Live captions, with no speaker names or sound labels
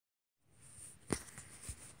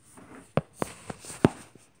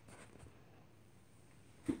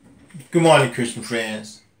Good morning, Christian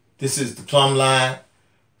friends. This is the Plumb Line.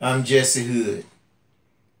 I'm Jesse Hood.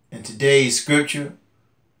 And today's scripture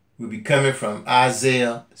will be coming from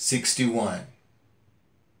Isaiah 61.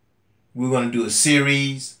 We're going to do a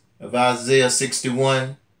series of Isaiah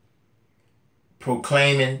 61,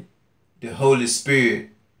 proclaiming the Holy Spirit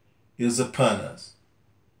is upon us.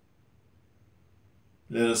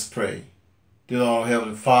 Let us pray. Dear Lord,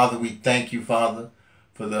 Heavenly Father, we thank you, Father,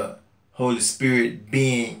 for the Holy Spirit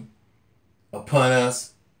being upon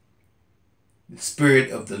us. The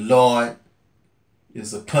Spirit of the Lord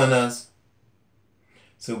is upon us.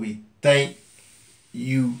 So we thank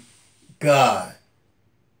you, God,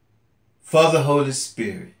 for the Holy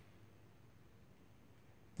Spirit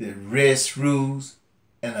that rests, rules,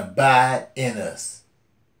 and abide in us,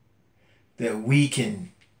 that we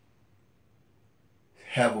can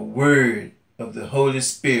have a word of the Holy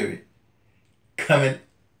Spirit coming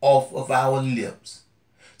off of our lips,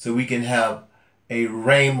 so we can have a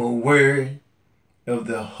rhema word of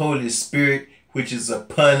the Holy Spirit which is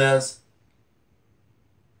upon us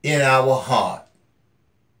in our heart.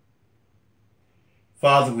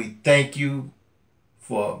 Father, we thank you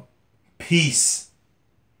for peace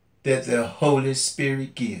that the Holy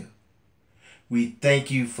Spirit gives. We thank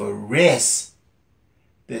you for rest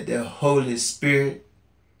that the Holy Spirit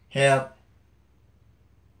have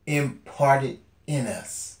imparted in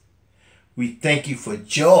us. We thank you for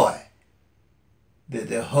joy that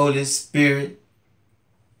the Holy Spirit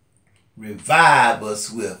revive us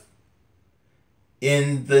with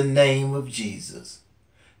in the name of Jesus.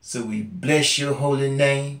 So we bless your holy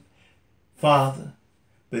name, Father,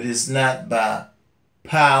 but it's not by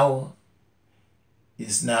power,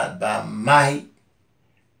 it's not by might,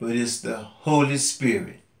 but it's the Holy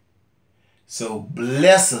Spirit. So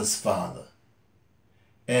bless us, Father,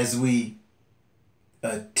 as we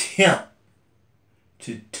attempt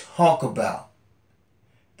to talk about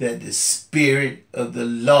that the Spirit of the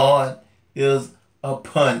Lord is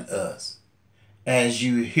upon us. As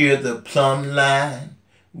you hear the plumb line,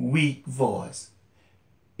 weak voice,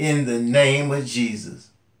 in the name of Jesus,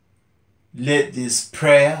 let this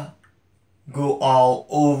prayer go all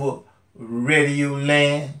over radio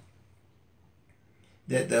land,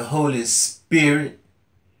 that the Holy Spirit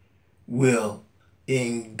will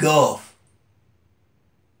engulf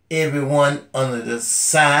everyone under the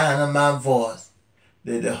sound of my voice,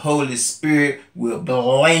 that the Holy Spirit will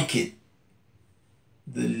blanket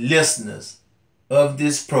the listeners of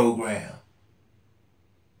this program.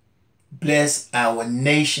 Bless our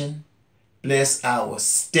nation, bless our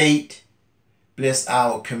state, bless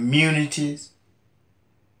our communities,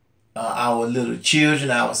 our little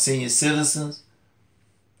children, our senior citizens,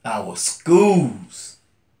 our schools.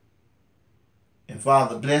 And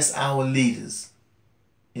Father, bless our leaders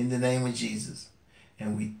in the name of Jesus.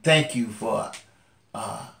 And we thank you for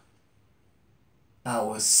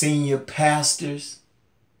our senior pastors,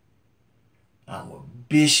 our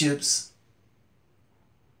bishops,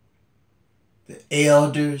 the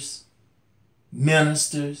elders,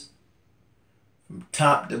 ministers, from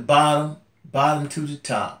top to bottom, bottom to the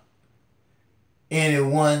top.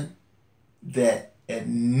 Anyone that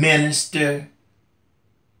administer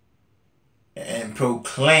and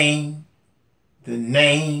proclaim the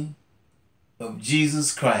name of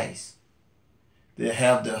Jesus Christ, that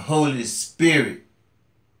have the Holy Spirit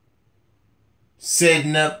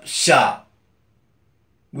setting up shop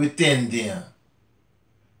within them,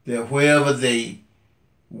 that wherever they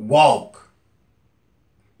walk,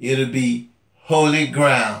 it'll be holy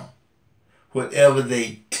ground. Whatever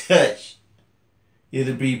they touch,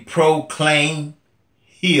 it'll be proclaimed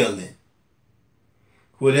healing.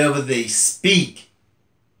 Whatever they speak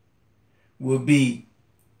will be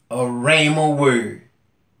a rhema word.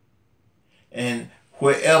 And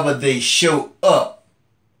wherever they show up,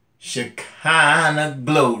 Shekinah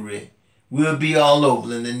glory will be all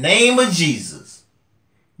over. In the name of Jesus,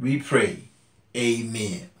 we pray.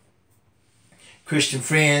 Amen. Christian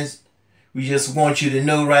friends, we just want you to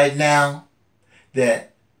know right now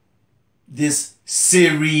that this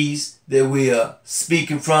series that we are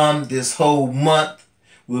speaking from this whole month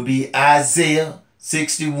will be Isaiah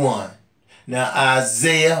 61. Now,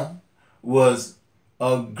 Isaiah was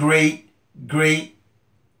a great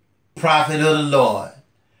prophet of the Lord,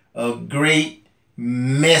 a great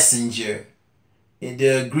messenger. And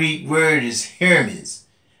the Greek word is Hermes,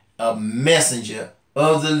 a messenger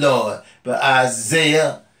of the Lord. But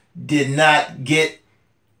Isaiah did not get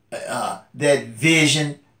that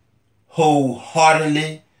vision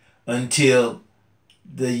wholeheartedly until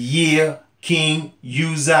the year King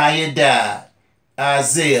Uzziah died.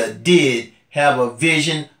 Isaiah did have a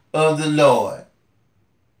vision of the Lord.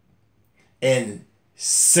 and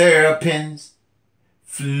seraphims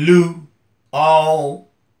flew all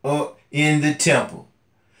in the temple,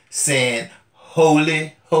 saying,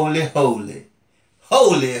 Holy, holy, holy,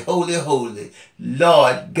 holy, holy, holy,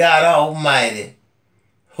 Lord God Almighty.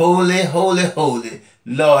 Holy, holy, holy,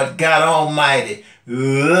 Lord God Almighty.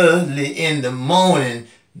 Early in the morning,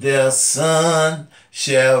 the sun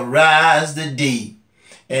shall rise the deep.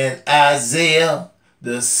 And Isaiah,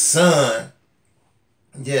 the sun,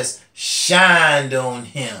 just shined on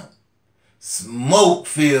him. Smoke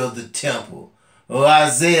filled the temple. Oh,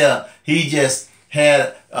 Isaiah, he just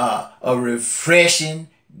had a refreshing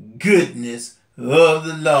goodness of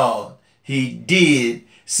the Lord. He did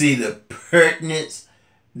see the pertinence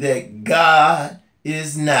that God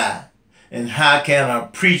is nigh. And how can a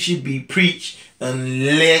preacher be preached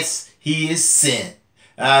unless he is sent?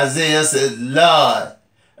 Isaiah said, Lord,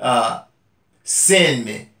 send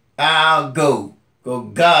me, I'll go. So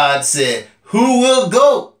God said, who will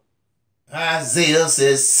go? Isaiah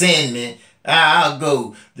says, send me, I'll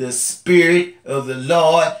go. The Spirit of the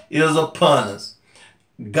Lord is upon us.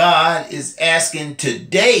 God is asking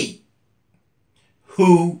today,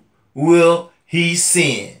 who will he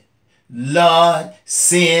send? Lord,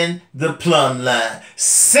 send the plumb line.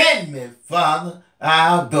 Send me, Father,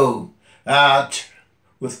 I'll go.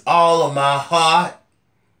 With all of my heart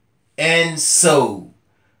and soul,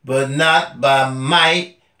 but not by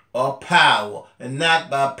might or power, and not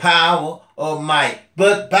by power or might,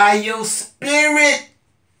 but by your Spirit.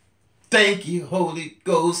 Thank you, Holy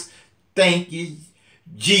Ghost. Thank you,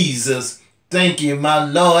 Jesus. Thank you, my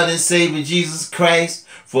Lord and Savior Jesus Christ,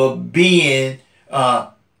 for being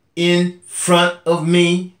in front of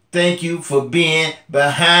me. Thank you for being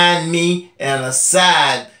behind me and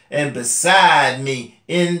aside and beside me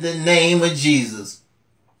in the name of Jesus.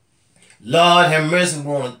 Lord have mercy, we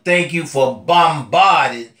want to thank you for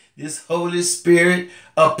bombarding this Holy Spirit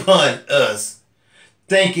upon us.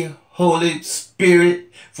 Thank you, Holy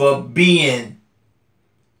Spirit, for being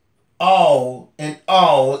all and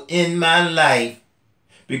all in my life,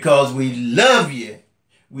 because we love you,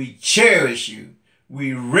 we cherish you,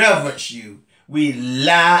 we reverence you, we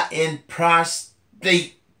lie in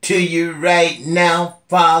prostrate to you right now,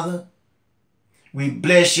 Father. We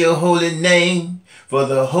bless your holy name for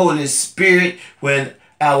the Holy Spirit, when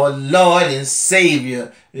our Lord and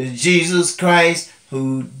Savior is Jesus Christ,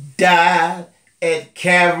 who died at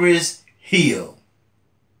Calvary's hill.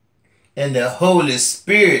 And the Holy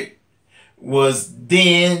Spirit was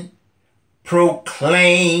then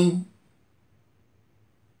proclaimed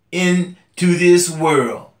into this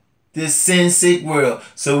world, this sin-sick world.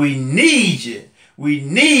 So we need you. We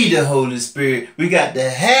need the Holy Spirit. We got to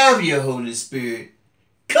have your Holy Spirit.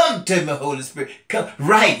 Come to me, Holy Spirit. Come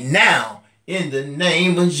right now in the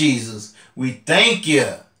name of Jesus. We thank you.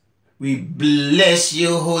 We bless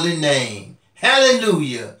your holy name.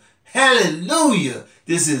 Hallelujah. Hallelujah.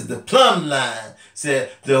 This is the plumb line.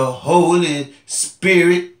 Said the Holy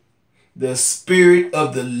Spirit, the Spirit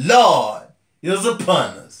of the Lord is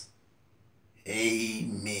upon us.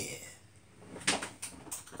 Amen.